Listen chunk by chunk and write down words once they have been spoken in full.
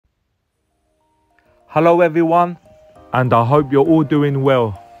Hello everyone, and I hope you're all doing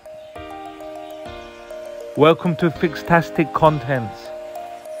well. Welcome to FIXtastic Contents.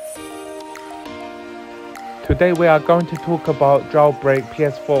 Today we are going to talk about Jailbreak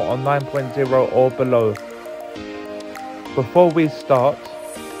PS4 on 9.0 or below. Before we start,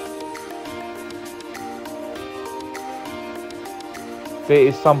 there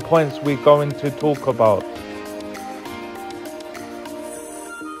is some points we're going to talk about.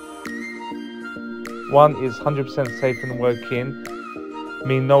 One is 100% safe and working,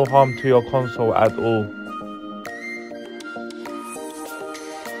 mean no harm to your console at all.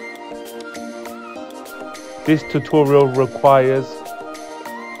 This tutorial requires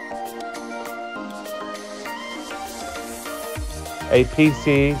a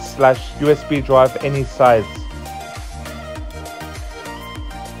PC/USB drive any size.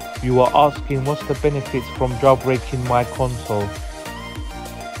 You are asking what's the benefits from jailbreaking my console.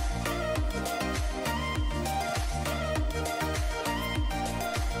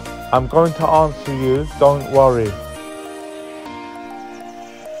 I'm going to answer you, don't worry.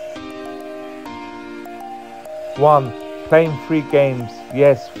 One, playing free games.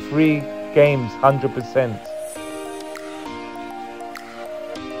 Yes, free games, 100%.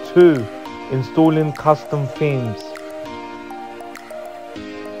 2, installing custom themes.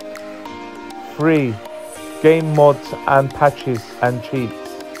 3, game mods and patches and cheats.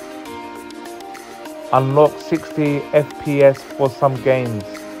 Unlock 60 FPS for some games.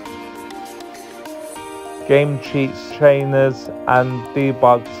 Game cheats, trainers and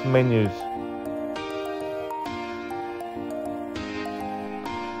debugs menus.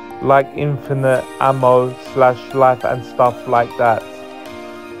 Like infinite ammo / life and stuff like that.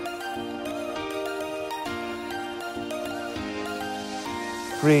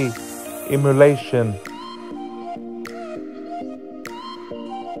 Three, emulation.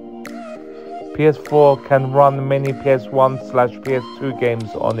 PS4 can run many PS1/PS2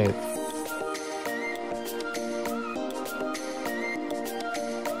 games on it.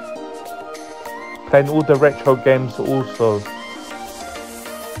 Playing all the retro games also.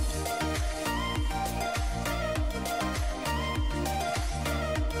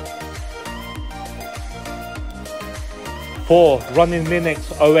 Four, running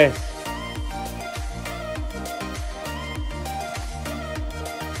Linux OS.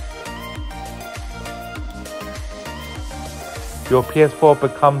 Your PS4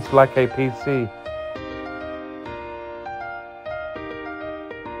 becomes like a PC.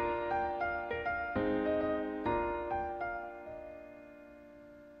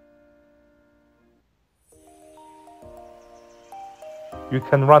 You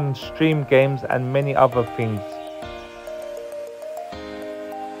can run stream games and many other things.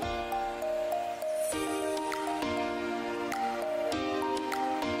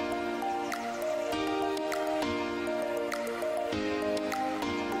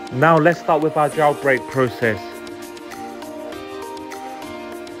 Now let's start with our jailbreak process.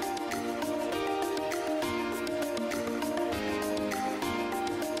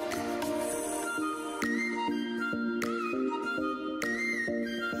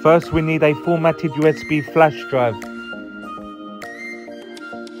 First, we need a formatted USB flash drive.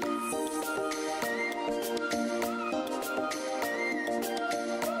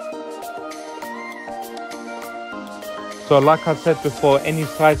 So like I said before, any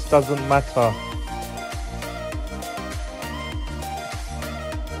size doesn't matter.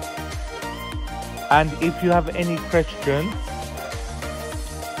 And if you have any questions,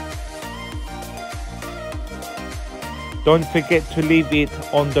 don't forget to leave it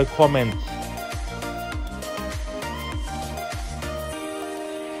on the comments.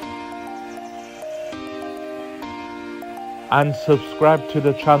 And subscribe to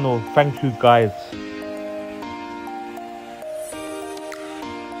the channel. Thank you guys.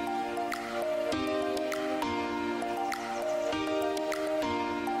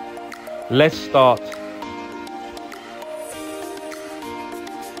 Let's start.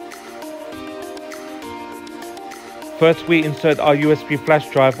 First, we insert our USB flash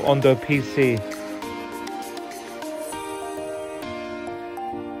drive on the PC.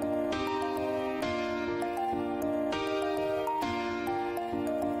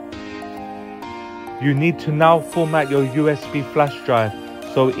 You need to now format your USB flash drive,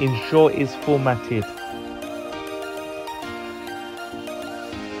 so ensure it's formatted.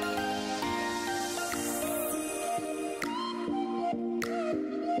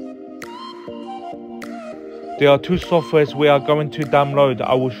 There are two softwares we are going to download.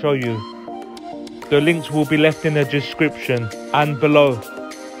 I will show you. The links will be left in the description and below.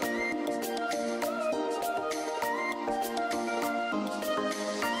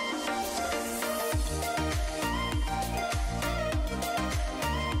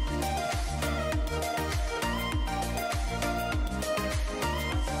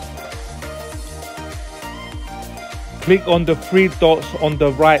 Click on the 3 dots on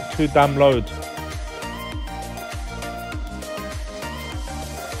the right to download.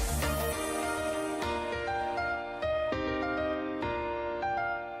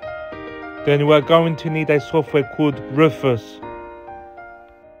 Then we're going to need a software called Rufus.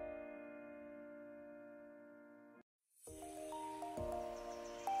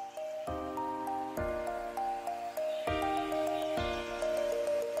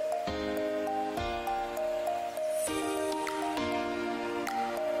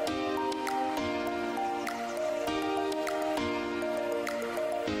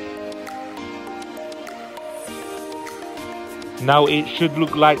 Now it should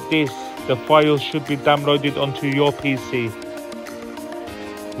look like this. The file should be downloaded onto your PC.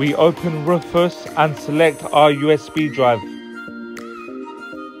 We open Rufus and select our USB drive.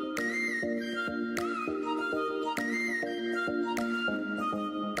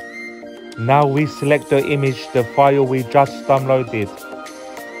 Now we select the image, the file we just downloaded.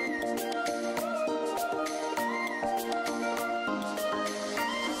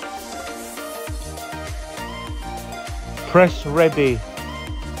 Press ready.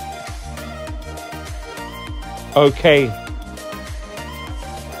 OK.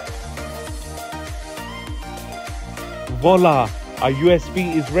 Voila, our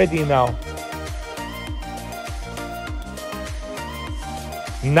USB is ready now.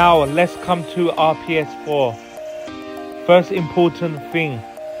 Now let's come to our PS4. First important thing,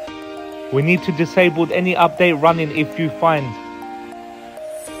 we need to disable any update running if you find.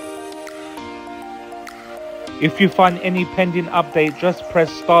 If you find any pending update, just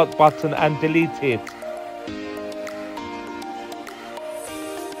press start button and delete it.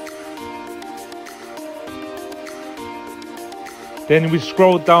 Then we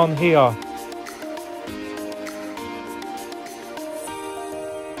scroll down here.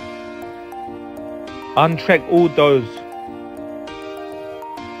 Uncheck all those.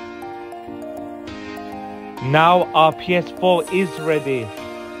 Now our PS4 is ready.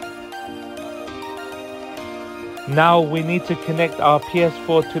 Now we need to connect our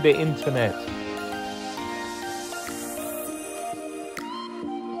PS4 to the internet.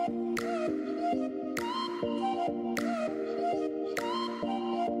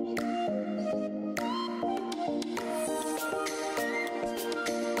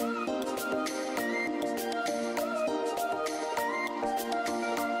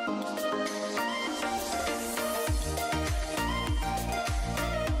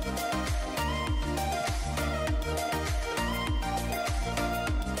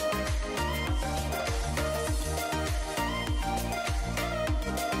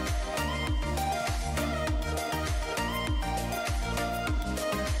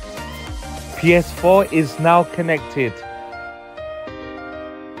 PS4 is now connected.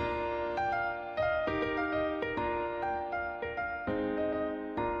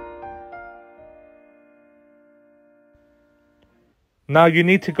 Now you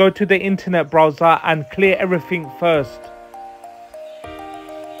need to go to the internet browser and clear everything first.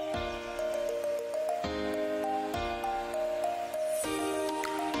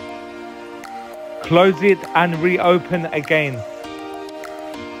 Close it and reopen again.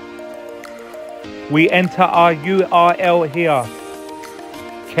 We enter our URL here,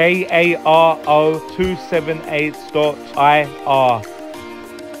 karo278.ir.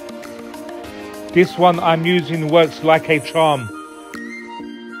 This one I'm using works like a charm.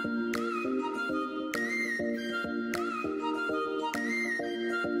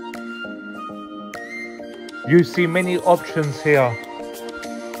 You see many options here.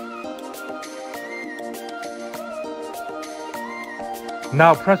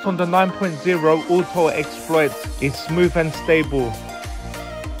 Now press on the 9.0 auto exploits. It's smooth and stable.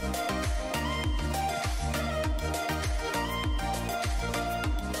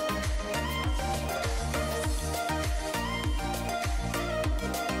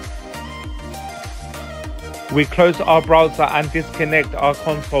 We close our browser and disconnect our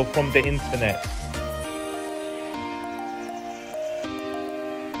console from the internet.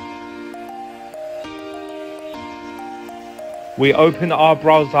 We open our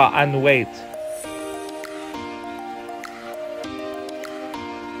browser and wait.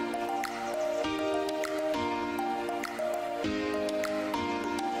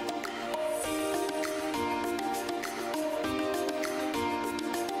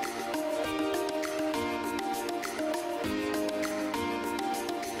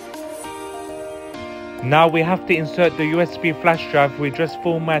 Now we have to insert the USB flash drive we just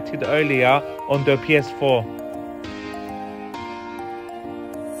formatted earlier on the PS4.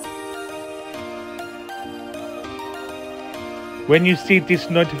 When you see this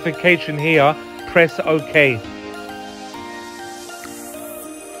notification here, press OK.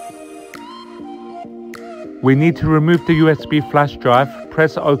 We need to remove the USB flash drive,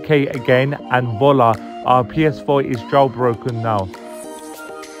 press OK again, and voila, our PS4 is jailbroken now.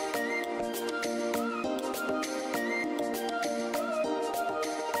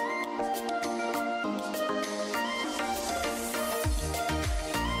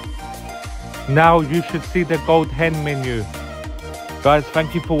 Now you should see the Gold Hen menu. Guys,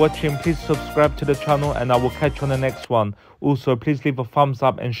 thank you for watching. Please subscribe to the channel and I will catch you on the next one. Also, please leave a thumbs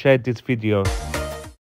up and share this video.